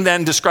Satan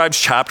then describes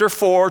chapter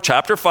 4,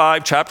 chapter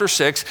 5, chapter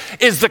 6,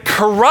 is the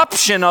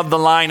corruption of the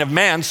line of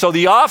man, so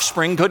the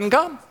offspring couldn't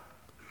come.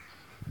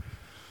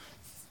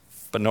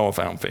 But Noah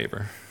found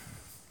favor.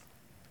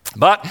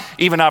 But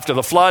even after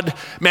the flood,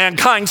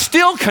 mankind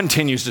still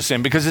continues to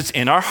sin because it's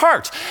in our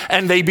hearts.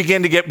 And they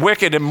begin to get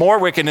wicked and more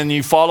wicked, and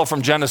you follow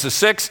from Genesis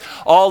 6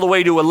 all the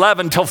way to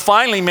 11, till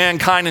finally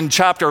mankind in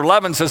chapter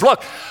 11 says,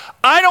 look,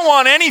 I don't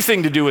want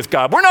anything to do with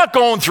God. We're not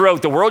going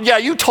throughout the world. Yeah,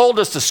 you told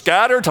us to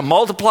scatter, to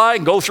multiply,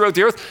 and go throughout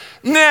the earth.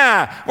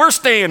 Nah, we're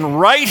staying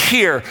right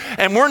here,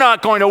 and we're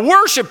not going to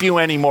worship you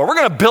anymore. We're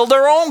going to build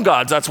our own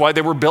gods. That's why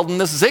they were building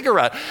this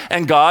ziggurat.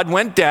 And God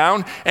went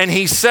down, and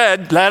he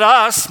said, let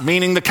us,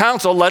 meaning the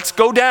council, let's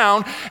go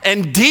down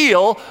and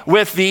deal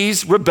with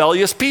these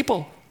rebellious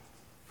people.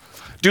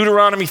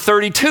 Deuteronomy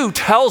 32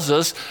 tells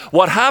us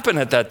what happened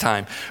at that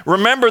time.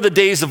 Remember the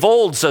days of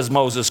old, says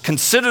Moses.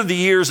 Consider the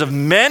years of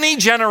many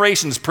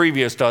generations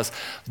previous to us.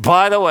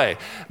 By the way,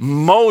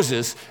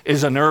 Moses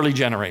is an early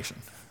generation.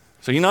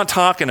 So you're not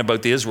talking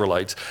about the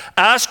Israelites.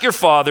 Ask your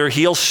father,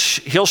 he'll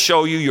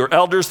show you, your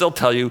elders, they'll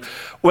tell you.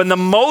 When the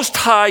Most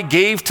High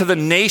gave to the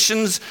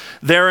nations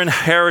their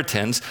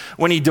inheritance,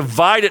 when he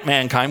divided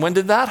mankind, when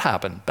did that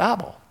happen?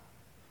 Babel.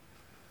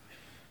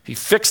 He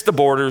fixed the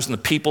borders and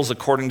the peoples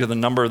according to the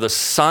number of the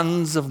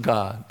sons of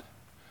God.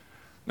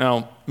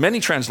 Now, many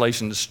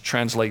translations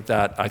translate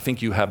that. I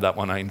think you have that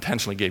one. I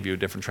intentionally gave you a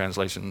different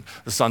translation,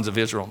 the sons of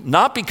Israel.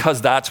 Not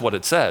because that's what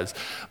it says,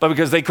 but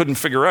because they couldn't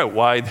figure out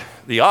why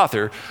the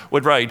author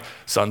would write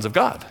sons of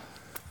God,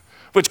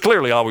 which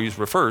clearly always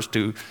refers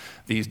to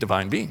these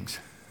divine beings.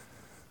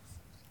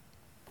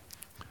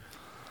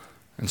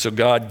 And so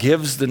God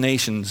gives the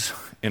nations,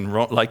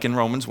 like in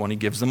Romans 1, he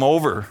gives them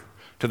over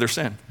to their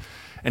sin.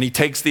 And he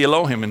takes the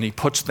Elohim and he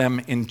puts them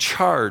in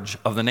charge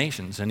of the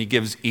nations. And he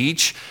gives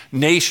each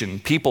nation,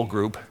 people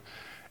group,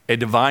 a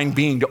divine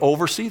being to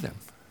oversee them.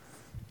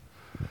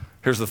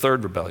 Here's the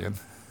third rebellion.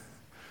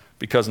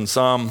 Because in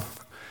Psalm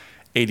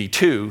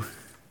 82,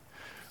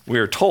 we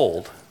are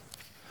told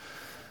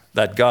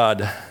that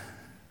God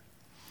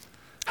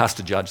has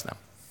to judge them.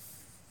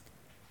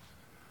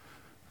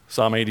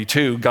 Psalm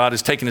 82, God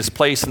has taken his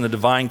place in the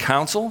divine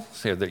council.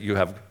 So that you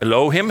have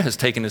Elohim has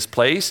taken his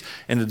place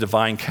in the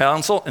divine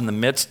council. In the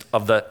midst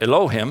of the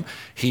Elohim,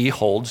 he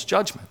holds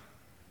judgment.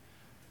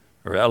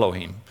 Or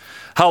Elohim.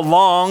 How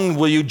long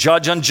will you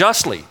judge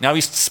unjustly? Now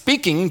he's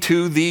speaking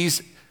to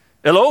these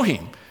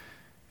Elohim.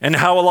 And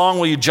how long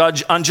will you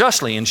judge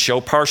unjustly and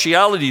show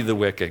partiality to the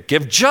wicked?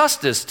 Give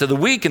justice to the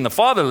weak and the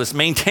fatherless.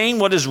 Maintain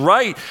what is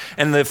right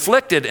and the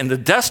afflicted and the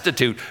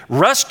destitute.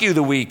 Rescue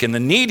the weak and the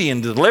needy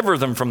and deliver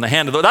them from the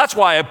hand of the... That's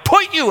why I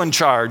put you in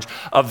charge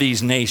of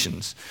these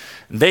nations.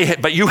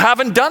 But you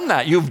haven't done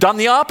that. You've done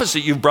the opposite.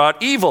 You've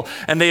brought evil,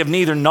 and they have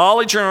neither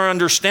knowledge nor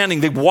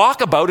understanding. They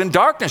walk about in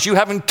darkness. You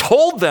haven't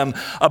told them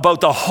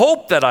about the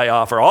hope that I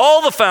offer.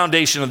 All the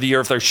foundation of the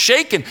earth are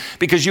shaken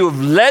because you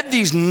have led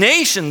these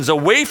nations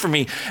away from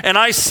me. And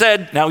I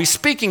said, now he's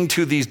speaking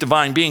to these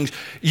divine beings,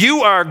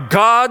 you are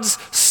God's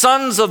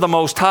sons of the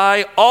Most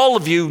High, all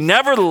of you.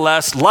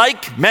 Nevertheless,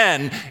 like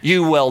men,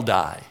 you will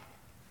die.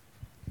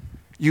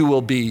 You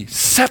will be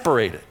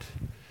separated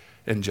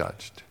and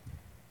judged.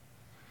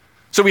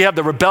 So we have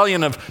the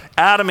rebellion of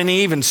Adam and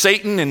Eve and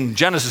Satan in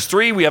Genesis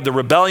 3. We have the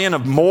rebellion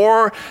of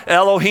more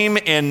Elohim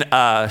in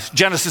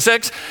Genesis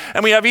 6.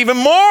 And we have even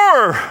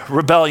more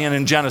rebellion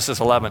in Genesis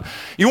 11.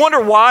 You wonder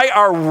why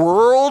our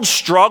world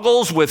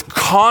struggles with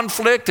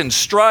conflict and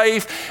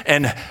strife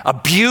and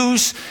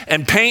abuse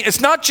and pain.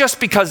 It's not just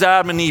because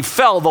Adam and Eve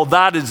fell, though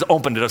that has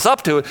opened us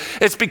up to it.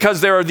 It's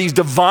because there are these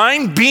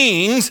divine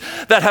beings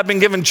that have been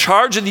given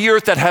charge of the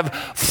earth that have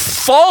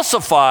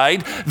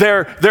falsified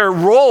their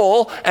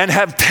role and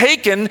have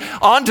taken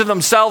onto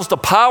themselves the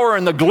power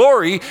and the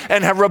glory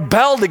and have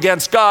rebelled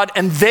against God,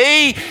 and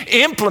they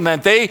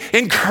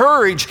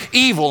encourage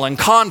evil and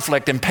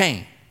conflict and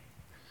pain.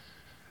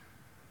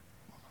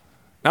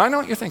 Now I know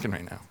what you're thinking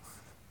right now.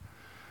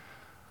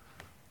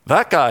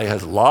 That guy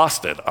has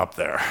lost it up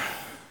there.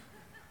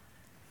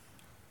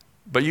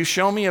 But you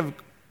show me of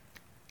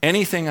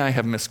anything I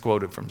have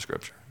misquoted from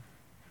Scripture.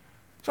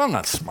 So I'm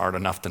not smart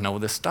enough to know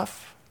this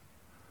stuff.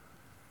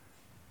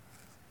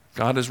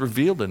 God has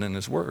revealed it in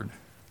his word.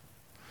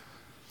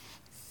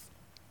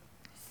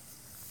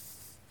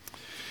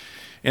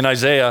 In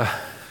Isaiah,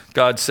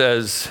 God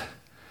says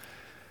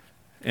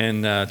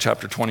in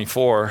chapter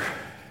 24,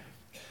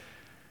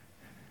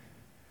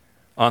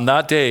 on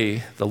that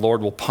day, the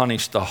Lord will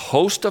punish the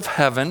host of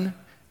heaven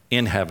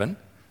in heaven.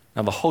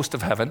 Now, the host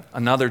of heaven,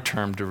 another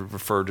term to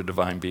refer to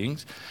divine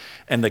beings,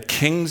 and the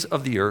kings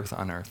of the earth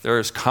on earth. There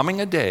is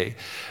coming a day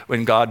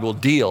when God will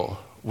deal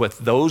with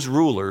those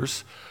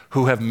rulers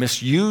who have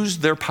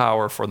misused their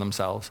power for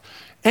themselves,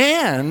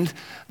 and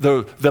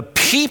the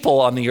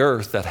people on the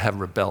earth that have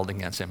rebelled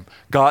against him.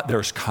 God,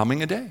 there's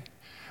coming a day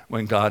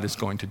when God is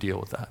going to deal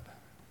with that.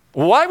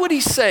 Why would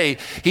he say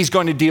he's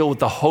going to deal with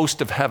the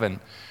host of heaven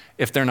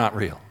if they're not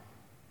real?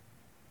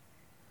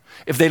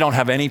 If they don't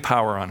have any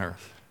power on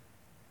earth?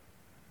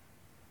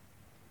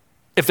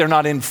 If they're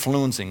not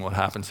influencing what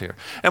happens here?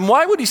 And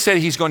why would he say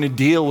he's going to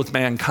deal with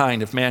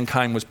mankind if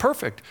mankind was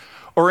perfect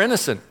or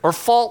innocent or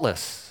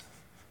faultless?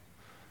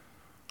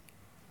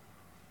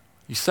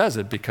 He says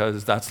it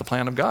because that's the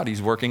plan of God.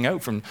 He's working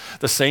out from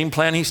the same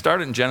plan he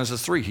started in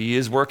Genesis 3. He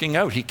is working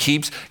out. He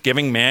keeps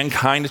giving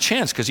mankind a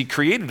chance because he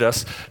created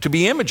us to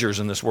be imagers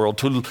in this world,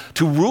 to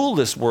rule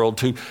this world,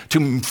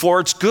 for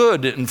its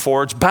good and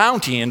for its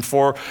bounty and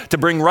to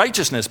bring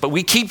righteousness. But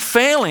we keep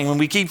failing and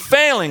we keep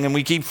failing and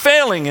we keep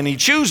failing, and he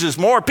chooses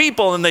more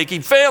people and they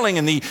keep failing,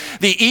 and the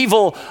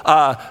evil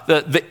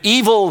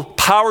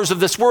powers of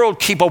this world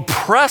keep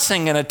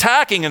oppressing and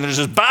attacking, and there's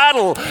this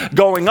battle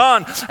going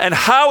on. And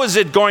how is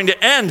it going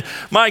to end?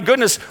 My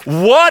goodness,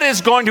 what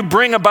is going to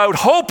bring about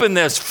hope in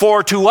this?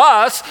 For to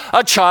us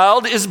a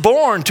child is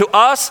born, to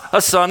us a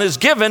son is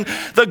given,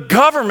 the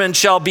government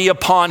shall be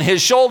upon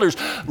his shoulders.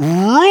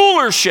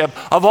 Rulership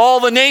of all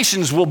the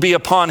nations will be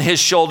upon his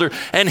shoulder,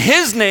 and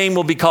his name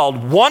will be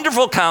called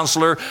Wonderful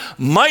Counselor,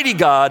 Mighty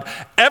God,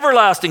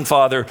 Everlasting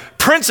Father,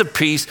 Prince of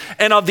Peace,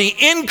 and of the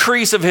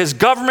increase of his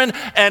government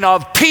and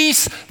of peace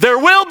there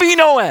will be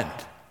no end.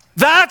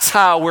 That's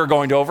how we're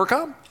going to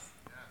overcome.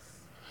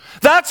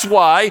 That's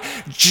why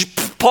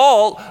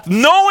Paul,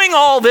 knowing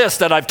all this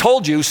that I've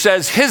told you,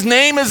 says his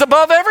name is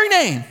above every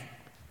name.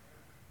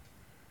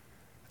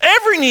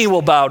 Every knee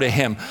will bow to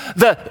him.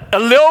 The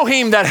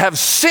Elohim that have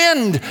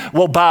sinned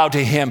will bow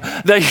to him.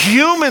 The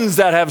humans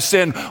that have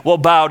sinned will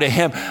bow to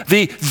him.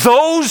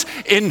 Those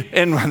in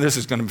this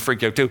is going to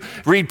freak you out too.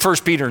 Read 1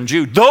 Peter and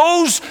Jude.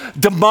 Those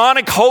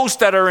demonic hosts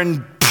that are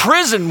in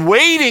prison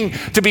waiting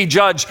to be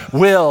judged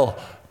will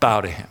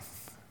bow to him.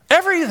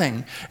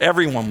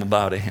 Everyone will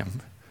bow to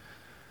him.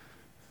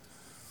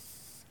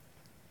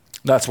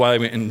 That's why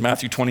in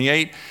Matthew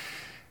 28,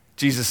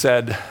 Jesus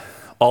said,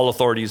 all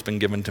authority has been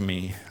given to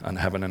me on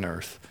heaven and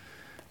earth.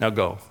 Now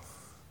go.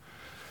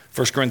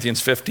 1 Corinthians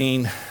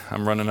 15,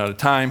 I'm running out of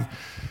time.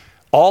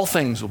 All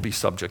things will be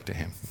subject to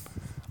him.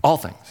 All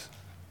things.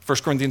 1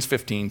 Corinthians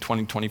 15,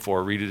 20,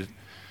 24, read it.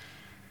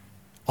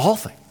 All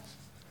things.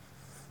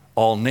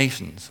 All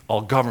nations,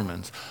 all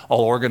governments,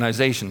 all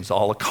organizations,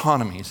 all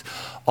economies,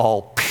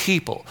 all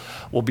people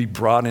will be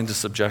brought into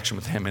subjection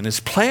with him. And his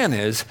plan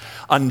is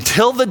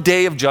until the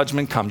day of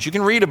judgment comes. You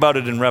can read about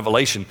it in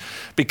Revelation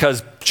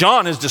because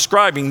John is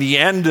describing the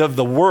end of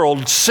the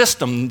world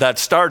system that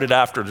started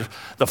after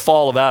the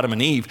fall of Adam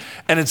and Eve,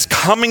 and it's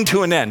coming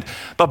to an end.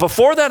 But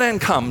before that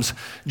end comes,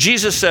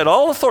 Jesus said,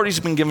 all authority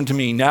has been given to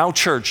me. Now,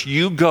 church,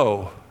 you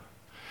go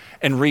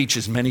and reach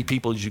as many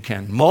people as you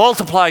can.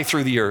 Multiply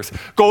through the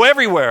earth. Go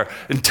everywhere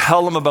and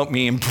tell them about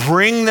me and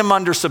bring them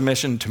under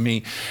submission to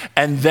me.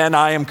 And then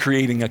I am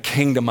creating a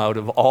kingdom out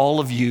of all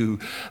of you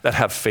that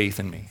have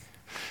faith in me.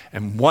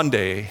 And one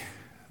day,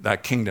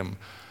 that kingdom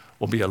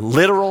will be a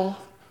literal,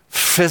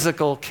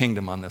 physical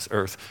kingdom on this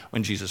earth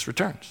when Jesus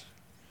returns.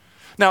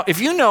 Now,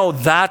 if you know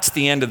that's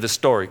the end of the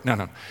story,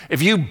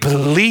 if you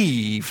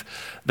believe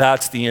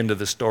that's the end of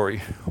the story,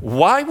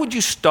 why would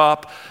you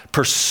stop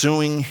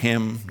pursuing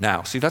him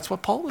now? See, that's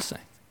what Paul was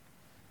saying.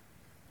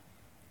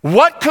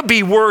 What could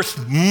be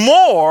worth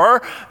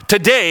more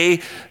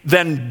today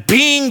than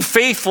being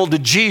faithful to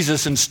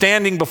Jesus and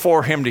standing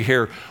before him to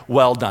hear,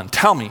 well done?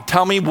 Tell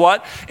me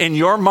what in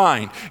your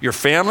mind, your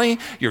family,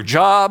 your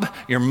job,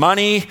 your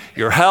money,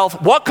 your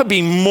health, what could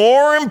be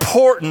more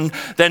important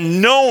than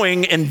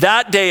knowing in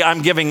that day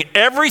I'm giving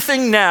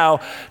everything now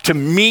to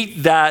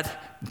meet that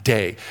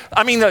day?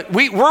 I mean,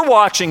 we're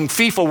watching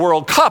FIFA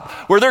World Cup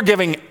where they're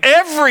giving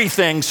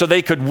everything so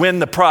they could win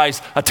the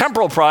prize, a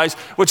temporal prize,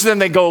 which then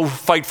they go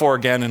fight for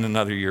again in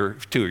another year or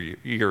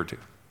two,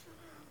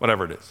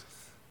 whatever it is.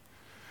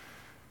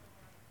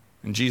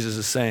 And Jesus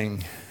is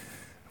saying,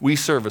 we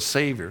serve a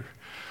Savior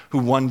who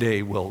one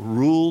day will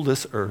rule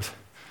this earth.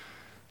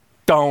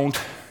 Don't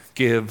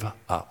give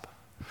up.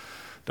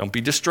 Don't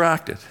be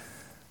distracted.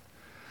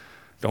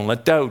 Don't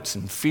let doubts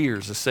and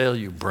fears assail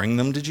you. Bring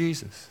them to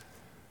Jesus.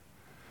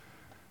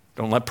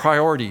 Don't let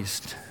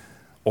priorities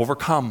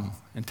overcome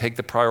and take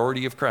the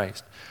priority of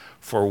Christ.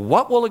 For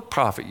what will it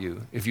profit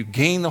you if you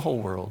gain the whole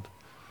world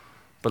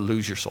but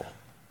lose your soul?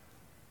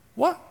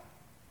 What?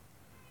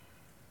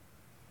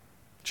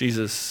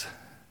 Jesus,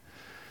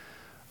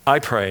 I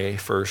pray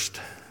first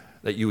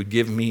that you would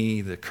give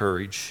me the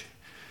courage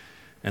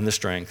and the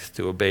strength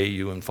to obey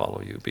you and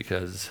follow you,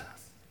 because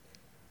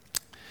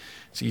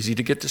it's easy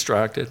to get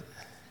distracted.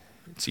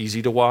 It's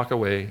easy to walk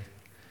away.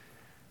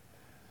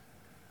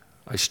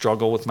 I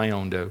struggle with my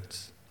own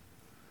doubts.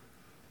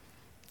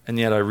 And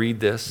yet I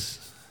read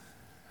this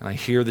and I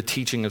hear the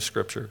teaching of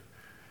Scripture,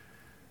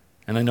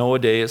 and I know a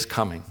day is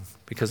coming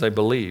because I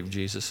believe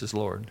Jesus is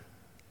Lord.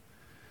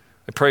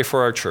 I pray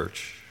for our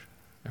church.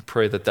 I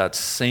pray that that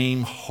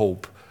same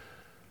hope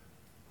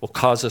will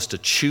cause us to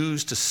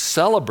choose to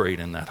celebrate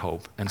in that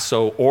hope and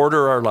so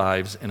order our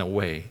lives in a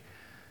way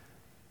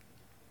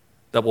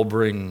that will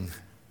bring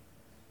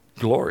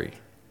glory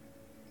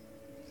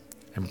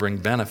and bring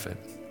benefit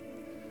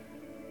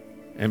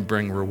and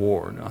bring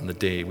reward on the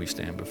day we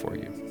stand before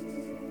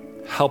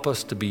you. Help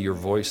us to be your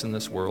voice in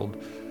this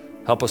world.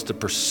 Help us to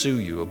pursue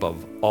you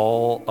above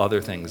all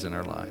other things in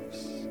our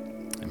lives.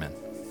 Amen.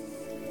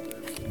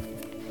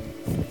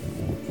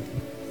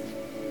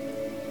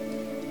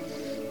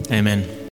 Amen.